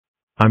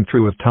I'm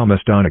through with Thomas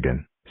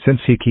Donegan, since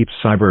he keeps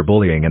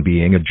cyberbullying and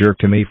being a jerk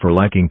to me for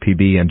liking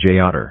PB&J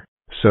Otter.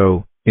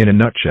 So, in a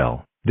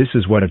nutshell, this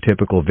is what a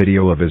typical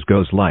video of his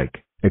goes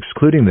like,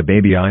 excluding the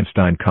Baby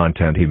Einstein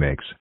content he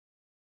makes.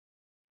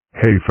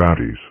 Hey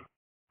fatties.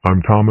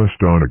 I'm Thomas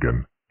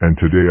Donegan, and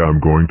today I'm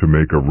going to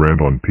make a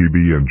rant on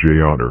PB&J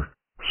Otter,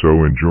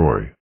 so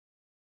enjoy.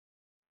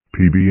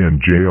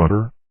 PB&J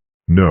Otter?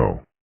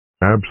 No.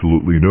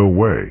 Absolutely no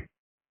way.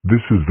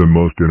 This is the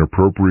most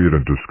inappropriate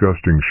and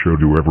disgusting show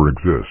to ever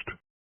exist.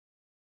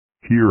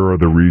 Here are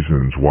the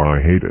reasons why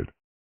I hate it.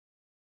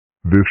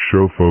 This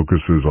show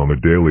focuses on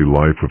the daily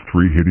life of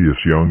three hideous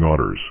young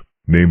otters,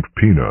 named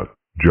Peanut,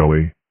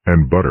 Jelly,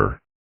 and Butter.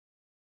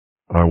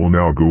 I will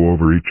now go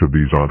over each of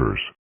these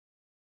otters.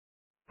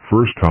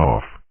 First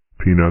off,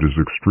 Peanut is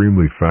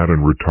extremely fat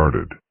and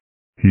retarded.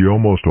 He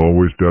almost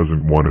always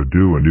doesn't want to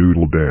do a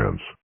noodle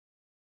dance.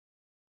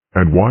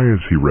 And why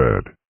is he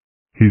red?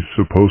 He's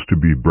supposed to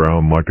be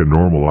brown like a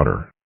normal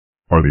otter.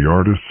 Are the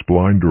artists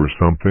blind or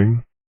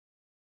something?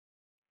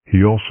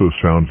 He also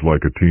sounds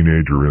like a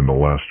teenager in the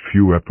last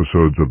few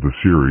episodes of the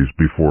series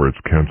before its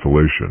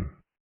cancellation.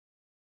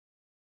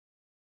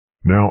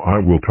 Now I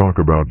will talk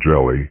about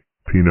Jelly,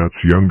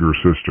 Peanut's younger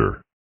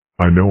sister.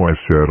 I know I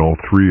said all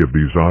three of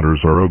these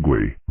otters are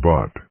ugly,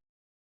 but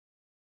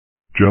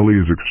Jelly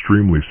is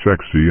extremely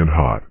sexy and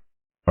hot.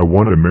 I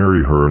want to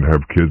marry her and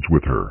have kids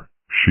with her.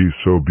 She's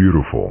so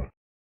beautiful.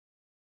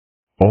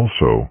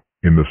 Also,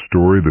 in the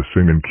story The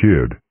Singin'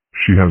 Kid,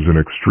 she has an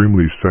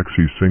extremely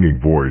sexy singing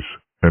voice,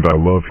 and I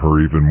love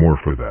her even more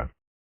for that.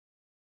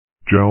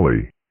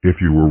 Jelly, if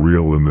you were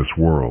real in this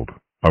world,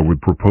 I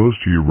would propose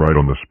to you right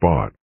on the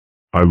spot.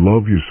 I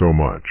love you so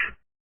much.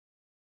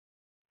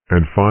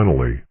 And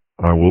finally,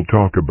 I will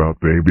talk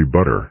about Baby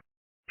Butter.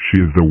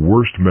 She is the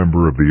worst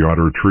member of the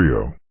otter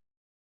trio.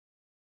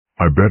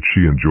 I bet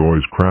she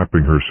enjoys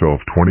crapping herself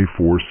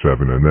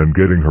 24/7 and then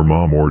getting her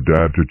mom or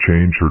dad to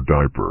change her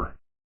diaper.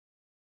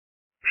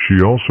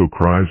 She also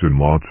cries in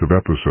lots of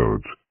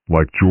episodes,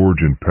 like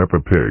George and Peppa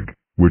Pig,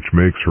 which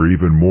makes her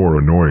even more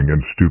annoying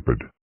and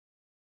stupid.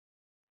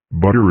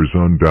 Butter is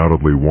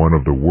undoubtedly one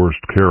of the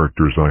worst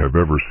characters I have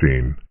ever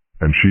seen,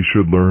 and she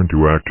should learn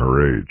to act her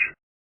age.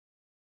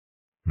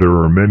 There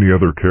are many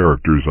other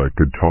characters I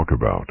could talk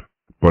about,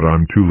 but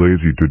I'm too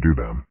lazy to do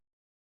them.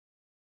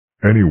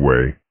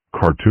 Anyway,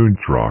 Cartoon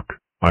Throck,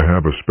 I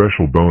have a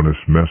special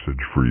bonus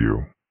message for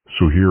you,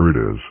 so here it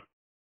is.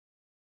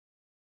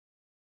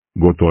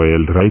 Go to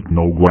hell right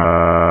now.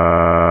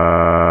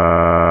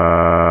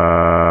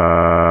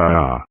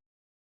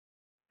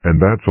 And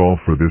that's all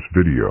for this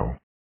video.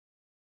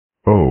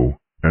 Oh,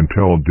 and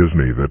tell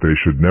Disney that they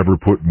should never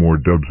put more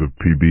dubs of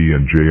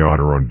PB&J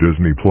Otter on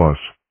Disney+.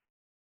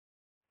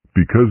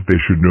 Because they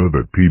should know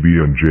that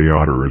PB&J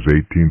Otter is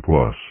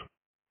 18+.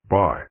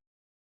 Bye.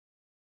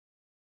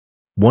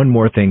 One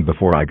more thing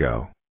before I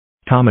go.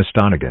 Thomas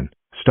Donegan,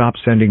 stop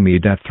sending me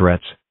death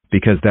threats,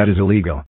 because that is illegal.